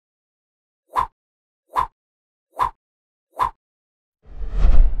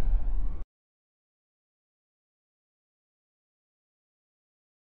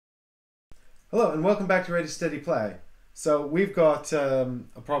Hello and welcome back to Ready Steady Play. So we've got a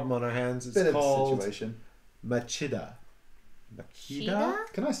problem on our hands. It's Bit called of a situation. Machida. Machida?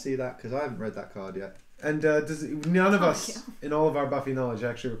 Can I see that? Because I haven't read that card yet. And none of us, in all of our Buffy knowledge,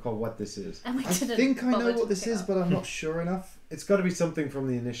 actually recall what this is. And we I didn't think I know bother to what this pick it is, up. but I'm not sure enough. It's got to be something from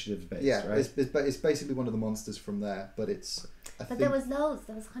the initiative base, Yeah, right? it's basically one of the monsters from there, but it's. But there was loads.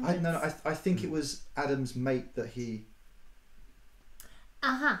 There was hundreds. I think it was Adam's mate that he.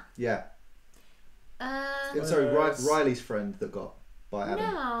 Yeah. Sorry, Riley's friend that got by Adam.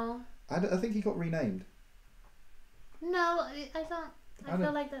 No. I think he got renamed. No, I don't. I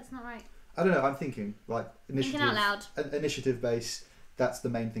feel like that's not right. I don't know. I'm thinking like initiative. Thinking out loud. Initiative base. That's the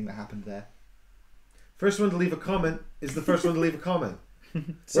main thing that happened there. First one to leave a comment is the first one to leave a comment. We're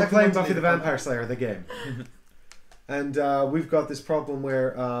Second playing one to Buffy leave the a Vampire Slayer, the game. And we've got this problem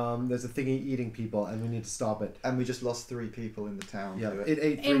where there's a thingy eating people and we need to stop it. And we just lost 3 people in the town. Yeah, to it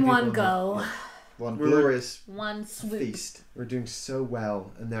ate 3 in people one go. Yeah. One glorious one swoop. feast. We're doing so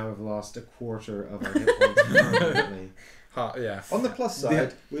well and now we've lost a quarter of our hit points permanently. Yeah. On the plus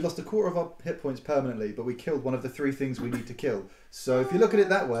side, we lost a quarter of our hit points permanently, but we killed one of the 3 things we need to kill. So if you look at it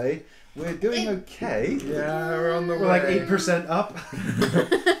that way, we're doing okay. Yeah, we're on the way. We're like 8% up.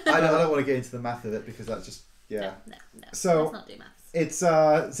 I don't want to get into the math of it because that's just No. So let's not do maths. it's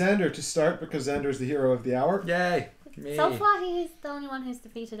Xander to start because Xander's the hero of the hour. Yay! Me. So far, he's the only one who's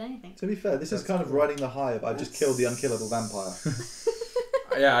defeated anything. To be fair, this is kind of riding the high of I've just killed the unkillable vampire.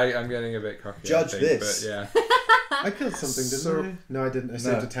 Yeah, I'm getting a bit cocky. Judge I think, this. But yeah. I killed something, didn't I? No, I didn't. I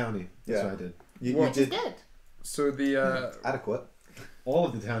saved a townie. That's what I did. You Which is did good. So the adequate. All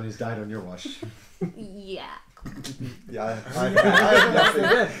of the townies died on your watch. Yeah. Yeah, I have nothing.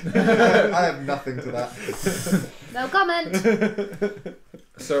 I have nothing to that. No comment.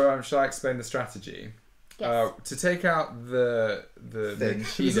 So shall I explain the strategy? Yes. To take out the Thing.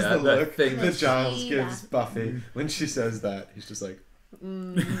 This is Machida, the the look thing that Giles Machida. gives Buffy when she says that. He's just like,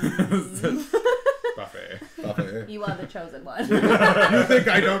 Buffy. Buffy. You are the chosen one. You think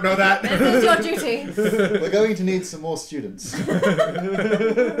I don't know that? This is your duty. We're going to need some more students.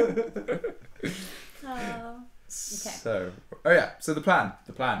 Oh. So, so the plan.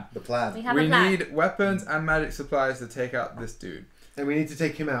 The plan. We have We a plan. need weapons and magic supplies to take out this dude. And we need to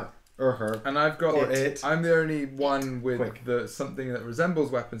take him out. Or her. And I've got Or it. I'm the only one with Quick. something that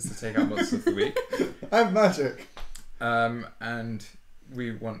resembles weapons to take out monsters of the week. I have magic. And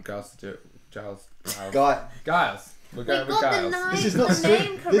we want Giles to do it. Giles. Giles. We're going with got the Giles. name. This is not The Street.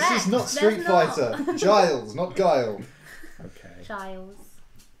 name This is correct. not There's Street not. Fighter. Giles, not Guile. Okay. Giles.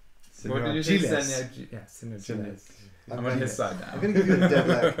 What did you say? Giles. Senor Giles. Giles. I'm I'm on gonna- his side now. I'm going to give you a dead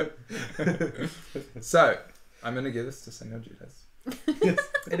leg. So, I'm going to give this to Senor Giles.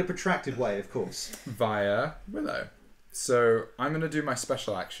 In a protracted way, of course. Via Willow. So, I'm going to do my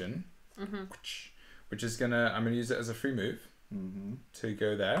special action, Mm-hmm. which is I'm going to use it as a free move to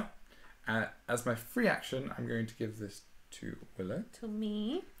go there. And as my free action, I'm going to give this to Willow, To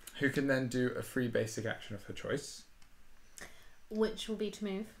me. who can then do a free basic action of her choice. Which will be to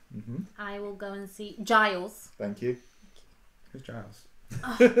move. Mm-hmm. I will go and see Giles. Thank you. Who's Giles?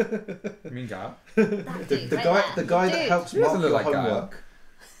 Oh. You mean Giles? That dude right The there. guy that Dude. helps He doesn't mark look your like homework.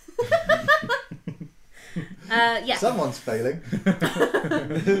 Yeah. Someone's failing.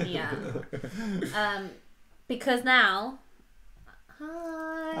 Yeah. Because now.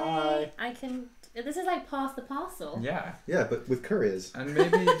 Hi. I can. This is like pass the parcel. Yeah. Yeah, but with couriers. And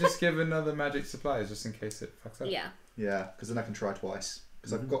maybe just give another magic supplies just in case it fucks up. Yeah. Yeah, because then I can try twice.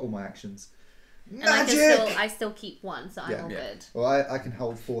 Because I've got all my actions. And Magic! I still keep one, so I'm Yeah. all Yeah. good. Well, I can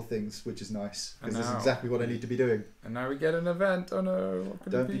hold 4 things, which is nice. Because And that's now- exactly what I need to be doing. And now we get an event. Oh no. What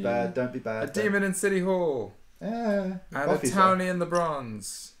could Don't it be bad, don't be A bad. demon in City Hall. And And a townie in the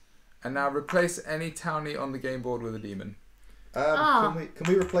bronze. And now replace any townie on the game board with a demon. Can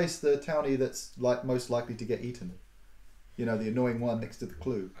we replace the townie that's like most likely to get eaten? You know, the annoying one next to the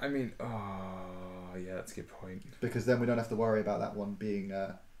clue. I mean, oh yeah, that's a good point. Because then we don't have to worry about that one being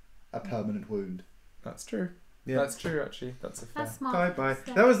a permanent wound. That's true. Yeah. That's true, actually. That's a fair. That's smart. Bye.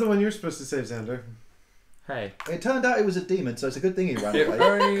 Yeah. That was the one you were supposed to save, Xander. Hey. It turned out it was a demon, so it's a good thing he ran It away.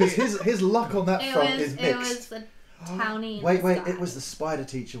 only- Because his luck on that front is It mixed. was a townie in Wait, disguise. it was the spider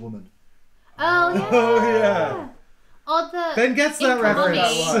teacher woman. Oh, yeah. Oh, yeah. Or the Ben gets that Inca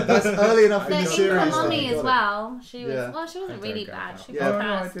reference. mummy. That's early enough in The the Inca series. mummy that I as got it. well. She was Yeah. well. She wasn't I really don't bad. get She that. got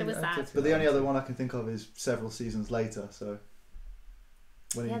Yeah. fast. No, It was I sad. did. But the only other one I can think of is several seasons later. So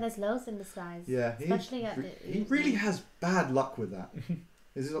when Yeah, there's loads in disguise. yeah, Especially at he really has bad luck with that.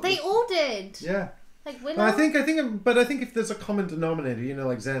 Is it not They all did. Yeah, Like Willow. I think if there's a common denominator, you know,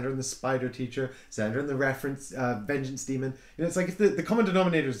 like Xander and the spider teacher, Xander and the reference vengeance demon, you know, it's like if the common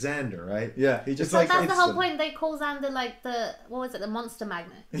denominator is Xander, right? Yeah, he just But like that's the whole instant. point. They call Xander like the the monster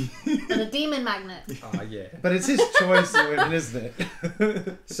magnet, or the demon magnet. Oh yeah. But it's his choice of women, isn't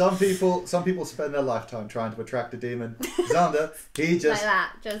it? Some people spend their lifetime trying to attract a demon. Xander, he Like just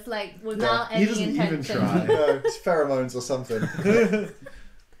that, just like without he any doesn't even intention. try. it's pheromones or something.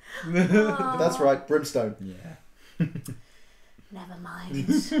 Aw. That's right, brimstone. Yeah. Never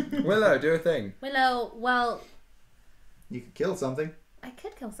mind. Willow, do a thing. Willow, well, You could kill something. I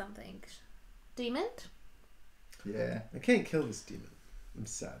could kill something. Demon? Yeah, I can't kill this demon. I'm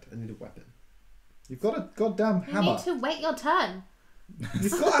sad. I need a weapon. you've got a goddamn You hammer. need to wait your turn.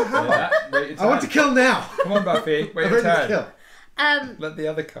 You've got a hammer. Yeah, wait your I want to turn. kill now. Come on, Buffy. Wait I'm your ready to turn. kill. Let the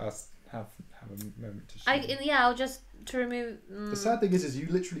other cast have a moment to shine. I'll just to remove. The sad thing is you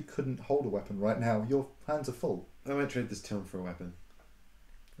literally couldn't hold a weapon right now. Your hands are full. I might trade this tome for a weapon.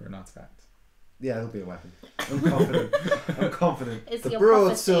 For an artifact. Yeah, it'll be a weapon. I'm confident. I'm confident. It's The your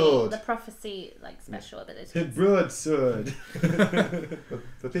broadsword. the prophecy like special ability. The broadsword.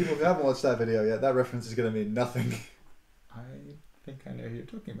 For people who haven't watched that video yet, that reference is going to mean nothing. I think I know who you're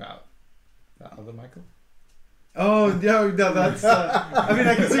talking about. That other Michael? Oh no, that's. I mean,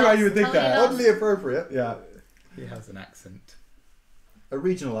 I can see why you would think Totally that. not. Oddly appropriate. Yeah, He has an accent. A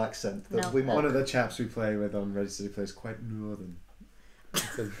regional accent that No. we one mock. of the chaps we play with on Ready City plays quite northern.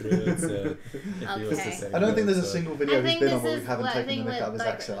 It's a broadsword, if he was to Okay. say I don't think there's a broadsword. single video I he's think been on this where we is haven't what I taken the think mick with, out of his like,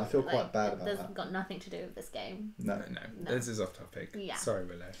 accent. I feel quite bad about This that. got nothing to do with this game. No. No, this is off topic. Yeah. Sorry,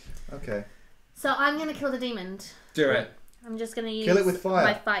 Willow. Okay. So I'm gonna kill the demon. Do it. I'm just gonna use Kill it with fire.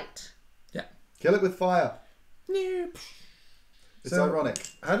 my fight. Kill it with fire. It's So- ironic.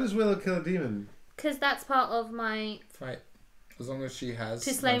 How does Willow kill a demon? Because that's part of my Fight. As long as she has.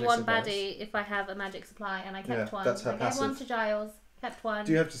 to slay magic one supplies. baddie if I have a magic supply, and I kept Yeah, one. that's her I gave one passive. to Giles. Kept one.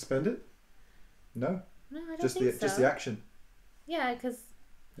 Do you have to spend it? No, No, I don't just think the so. just the action. Yeah, because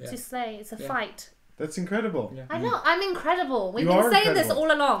Yeah. to slay, it's a Yeah. fight. That's incredible. Yeah. I know, I'm incredible. We've You been are saying this incredible.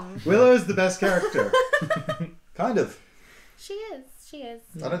 all along. Willow is the best character. Kind of. She is. She is.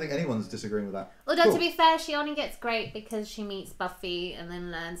 I don't think anyone's disagreeing with that. Although Cool. to be fair, she only gets great because she meets Buffy and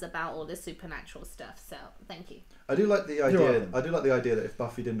then learns about all this supernatural stuff. So thank you. I do like the You're idea. welcome. I do like the idea that if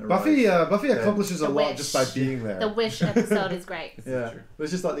Buffy didn't arrive, Buffy accomplishes a The lot wish. just by being there. The Wish episode is great. yeah, True. but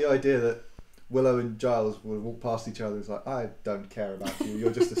it's just like the idea that Willow and Giles would walk past each other. It's like, I don't care about you.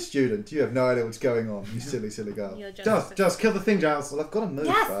 You're just a student. You have no idea what's going on. You silly, silly girl. You're just Just kill the thing, Giles. Well, I've got to move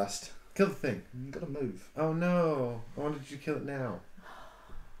Yes! first. Kill the thing. I've got to move. Oh no! I wanted you to kill it now.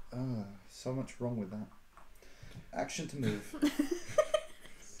 Ah, so much wrong with that. Action to move.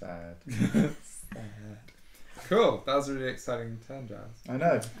 Sad. Cool. That was a really exciting turn, Giles. I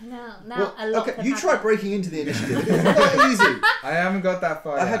know. No, now Well, a lot okay, can you happen. try breaking into the initiative. It's not that easy. I haven't got that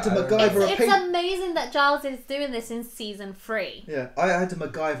far I yet. had to don't MacGyver know. a It's paper. amazing that Giles is doing this in season 3. Yeah, I had to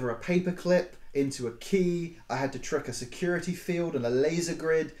MacGyver a paperclip into a key. I had to trick a security field and a laser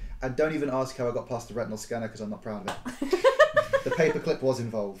grid. And don't even ask how I got past the retinal scanner because I'm not proud of it. The paperclip was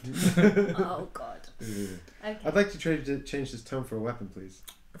involved. Oh god. Okay. I'd like to change this tone for a weapon, please.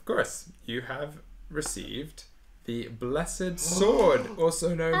 Of course, you have received the Blessed Sword,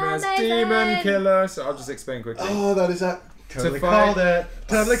 also known as Amazing! Demon Killer. So I'll just explain quickly. Oh, that is that. Totally fight- called it.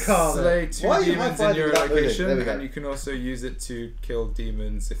 Totally called it. Slay 2 Why are you demons in high-fiving your that building? location, There we go. and you can also use it to kill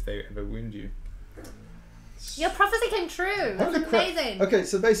demons if they ever wound you. Your prophecy came true. That's Holy crap. amazing. Okay,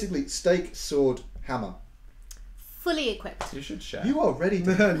 so basically, stake, sword, hammer. Fully equipped. You should share. You are ready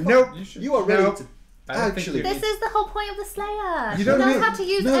to. Nope. You should. You are ready Nope. to. I don't think actually- you This need- is the whole point of the Slayer. You She don't knows need- how to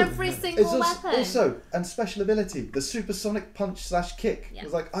use No. every single It's weapon. also and special ability, the supersonic punch / kick. Yeah.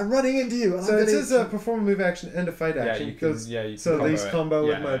 It's like I'm running into you. And So I'm it gonna says perform a move action and a fight Yeah, action. you can. because- Yeah, you so can these it. combo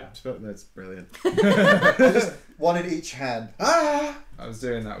Yeah, with my yeah. spell. That's brilliant. just one in each hand. Ah! I was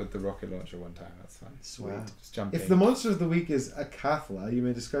doing that with the rocket launcher one time. That's fine. Sweet. Wow. Just jumping. If the monster of the week is a Kathla, you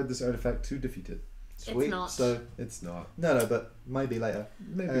may discard this artifact to defeat it. Sweet. not. So It's not. no, but maybe later.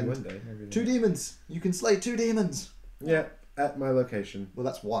 Maybe And- one day. Maybe 2 demons. You can slay 2 demons. Yeah, at my location. Well,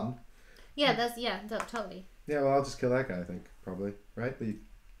 that's one. Yeah, totally. Yeah, well, I'll just kill that guy, I think. Probably. Right?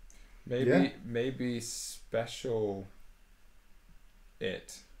 Maybe Yeah. maybe special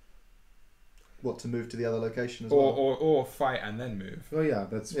it What, to move to the other location as or, well? or fight and then move. Oh, yeah,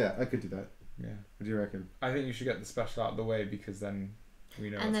 that's. Yeah. I could do that. Yeah, What do you reckon? I think you should get the special out of the way because then we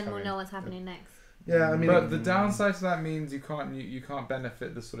know. And what's then we'll coming. know what's happening next. Yeah, I mean. But the downside to that means you can't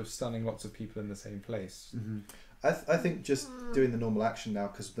benefit the sort of stunning lots of people in the same place. Mhm. I think just doing the normal action now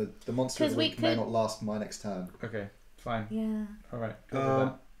because the monster of 'Cause the we week may could- not last my next turn. Okay, fine. Yeah. All right. Go with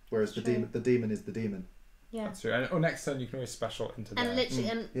that. Whereas True. the demon is the demon. Yeah. That's true. Or next turn you can always special into there. And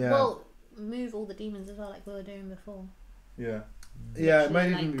literally, Yeah. well, move all the demons as well, like we were doing before. Yeah. Yeah, it might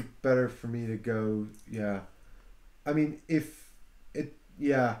Literally, even be better for me to go. Yeah, I mean, if it.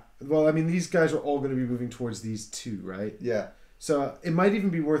 Yeah, well, I mean, these guys are all going to be moving towards these two, right? Yeah. So it might even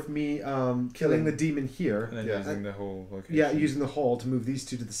be worth me killing the demon here. And then Yeah. using the whole location. Yeah, using the hole to move these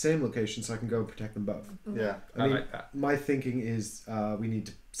two to the same location so I can go and protect them both. Yeah. I I mean, like that. my thinking is we need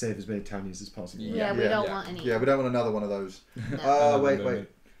to save as many townies as possible. Yeah, we Yeah. don't Yeah. want any. Yeah, we don't want another one of those. No. Wait.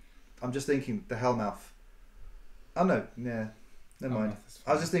 I'm just thinking the Hellmouth. Oh no, yeah. Never mind.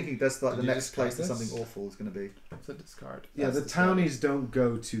 I was just thinking that's like Did the you next discard place that this? something awful is going to be. It's a discard. Yeah, That's the the story. townies don't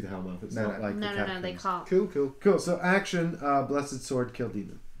go to the Hellmouth. It's No, not no. like No, the no, they catacombs. can't. Cool. Cool. So action, blessed sword, kill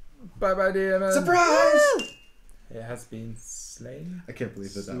demon. Bye bye, demon. Surprise! It has been slain. I can't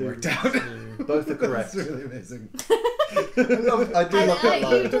believe that Slew. worked out. Both are correct. That's really amazing. I do love that You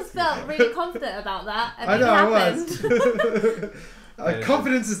line. just felt really confident about that, and I know, it I happened. was.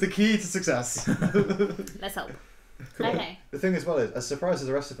 Confidence is the key to success. Let's hope. Cool. Okay. The thing as well is, as surprised as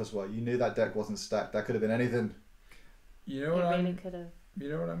the rest of us were, you knew that deck wasn't stacked. That could have been anything. You It know what really could have. You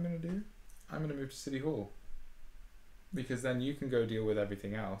know what I'm gonna do? I'm gonna move to City Hall. Because then you can go deal with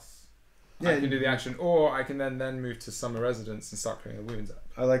everything else. Yeah, I can do the action, or I can then move to Summer Residence and start clearing the wounds up.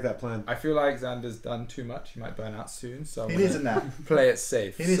 I like that plan. I feel like Xander's done too much. He might burn out soon, so He I'm needs gonna a nap. play it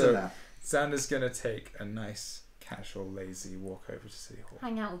safe. He needs so a nap. Xander's gonna take a nice, casual, lazy walk over to City Hall.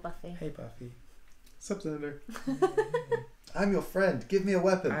 Hang out with Buffy. Hey Buffy. Sup, Xander? I'm your friend. Give me a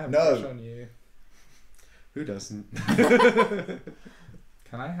weapon. I have a crush No. on you. Who doesn't?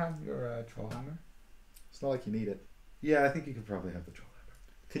 Can I have your troll hammer? It's not like you need it. Yeah, I think you could probably have the troll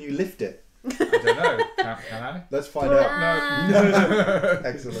Can you lift it? I don't know. Can I? Let's find out. Ah.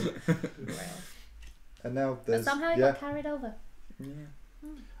 Excellent. And now But there's somehow it yeah. got carried over. Yeah.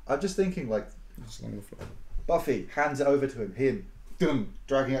 I'm just thinking like Just along the floor. Buffy hands it over to him. Him, dum,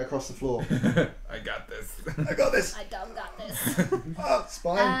 dragging it across the floor. I got this. I got this. I don't got this. Oh,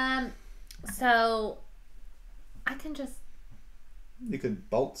 spine. So I can just. You can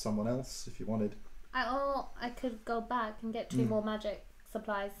bolt someone else if you wanted. I could go back and get 2 more magic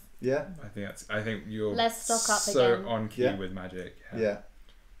supplies. Yeah. I think you're Let's stock up so again. on key Yeah. with magic. Yeah.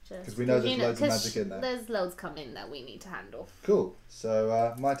 Just 'Cause we know there's you loads of 'cause magic in there. There's loads coming that we need to handle. Cool.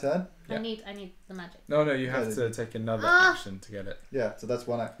 So my turn. Yeah. I need the magic. No, you have Yeah, to take another Ah. action to get it. Yeah. So that's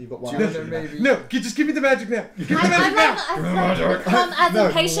one. You've got one Do you action. wanna maybe? No, just give me the magic now. Give me the I'm magic now. not become as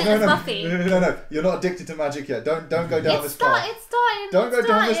impatient as Buffy. No. You're not addicted to magic yet. Don't go down this path. It's starting. Don't go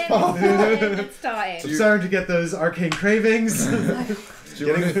down this path. It's starting. I'm starting to get those arcane cravings. Do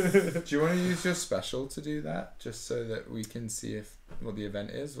you want to use your special to do that, just so that we can see what the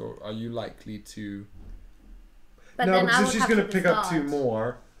event is, or are you likely to? But no, then I because would if she's have going to to pick up 2 discard.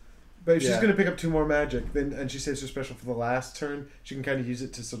 more. But if she's Yeah. going to pick up 2 more magic, then and she saves her special for the last turn, she can kind of use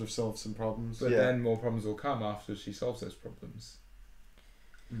it to sort of solve some problems. But Yeah. then more problems will come after she solves those problems.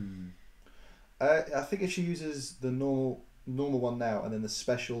 I think if she uses the normal one now and then the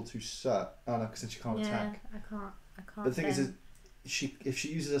special to cert. Oh no, because then she can't attack. I can't. But the thing is, then. if she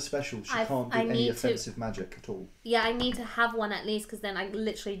uses a special, she I- can't do I any need to- offensive magic at all. Yeah, I need to have one at least because then I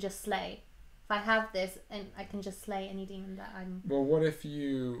literally just slay. If I have this, and I can just slay any demon that I'm. Well, what if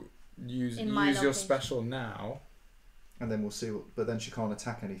you use In my your location. special now? And then we'll see. But then she can't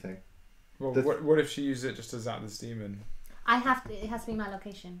attack anything. Well, The- what if she uses it just to zap this demon? I have to. It has to be my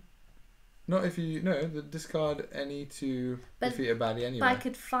location. Not if you discard any to But- defeat a baddie anyway. But I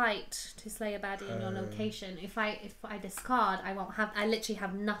could fight to slay a baddie in your location. If I discard, I won't have. I literally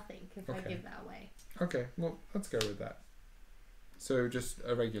have nothing if I Okay. give that away. Okay, well let's go with that. So just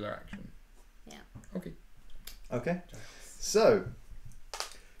a regular action. Yeah. Okay. Okay. So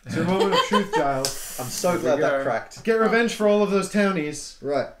It's your moment of truth, Giles. I'm so Here we glad that go. cracked. Get revenge for all of those townies.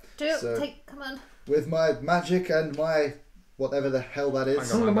 Right. So- Come on. With my magic and my whatever the hell that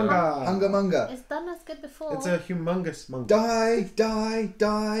is. Hunga Hungamunga. Hunga munga. It's done as good before. It's a humongous monkey. Die.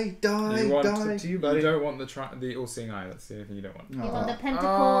 You want Die. To you, You buddy. don't want the all-seeing eye. That's the only thing you don't want. You want the Aw. pentacle.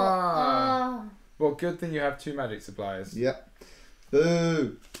 Ah. Oh. Well, good thing you have 2 magic supplies. Yep.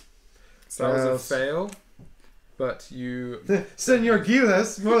 Boo. So that was a Gross. fail. But you. Senor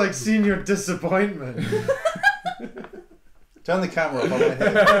Giles, more like senior disappointment. Turn the camera up. I want to hear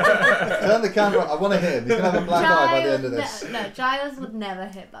him. Turn the camera up. I want to hear him. He's going to have a black eye by the end of this. No, Giles would never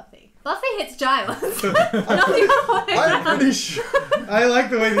hit Buffy. Buffy hits Giles. Not the other way I'm around. pretty sure. I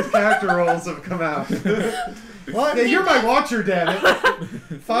like the way these character roles have come out. What? Yeah, you're my watcher, damn it.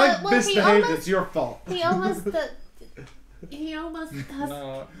 If I Well, he misbehaved, almost- it's your fault. He almost He almost does.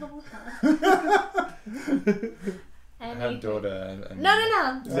 No. Her daughter and No.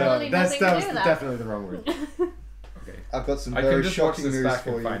 No, Literally that nothing to was do with that. definitely the wrong word. Okay. I've got some I can very just watch shocking this news back for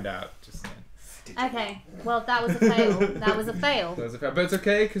and you. find out. Just then. Okay, well that was a fail. That was a fail. That was a fail. But it's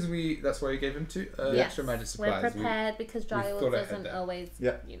okay because that's why you gave him two Yes, extra magic supplies. we're prepared because Giles thought ahead doesn't there. always,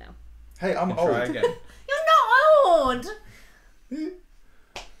 Yeah. you know. Hey, I'm We can try old. again. You're not old!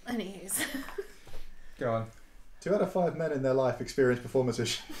 Anyways. Go on. 2 out of 5 men in their life experience performance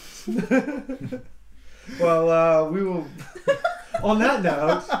issues. Well, we will. On that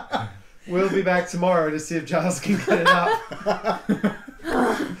note, we'll be back tomorrow to see if Giles can get it up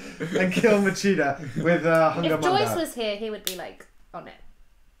and kill Machida with Hunger If Joyce Manda. was here, he would be like on it.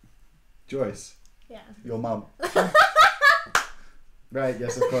 Joyce, Yeah. your mum. Right,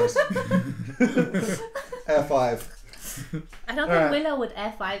 yes, of course. Air 5. I don't All think right. Willow would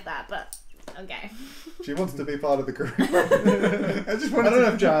F5 that, but okay. She wants to be part of the group. I just I wanted don't know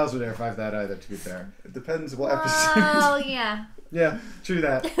to if Giles would air 5 that either, to be fair. It depends what episode. Oh, yeah. Yeah, true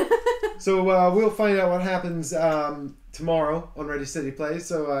that. So we'll find out what happens tomorrow on Ready Steady Play.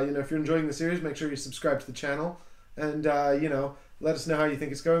 So if you're enjoying the series, make sure you subscribe to the channel, and let us know how you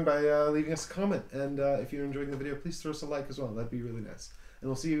think it's going by leaving us a comment. And if you're enjoying the video, please throw us a like as well. That'd be really nice. And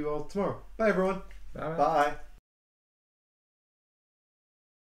we'll see you all tomorrow. Bye, everyone. Bye. Bye.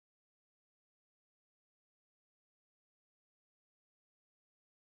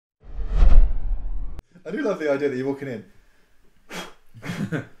 I do love the idea that you're walking in.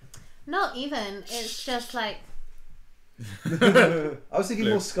 Not even. It's just like, I was thinking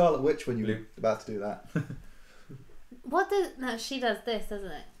Blue. more Scarlet Witch when you were Blue. about to do that. no, she does this,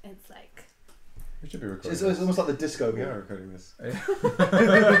 doesn't it? It's like. We should be recording. It's almost like the disco We ball. are recording this.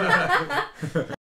 this.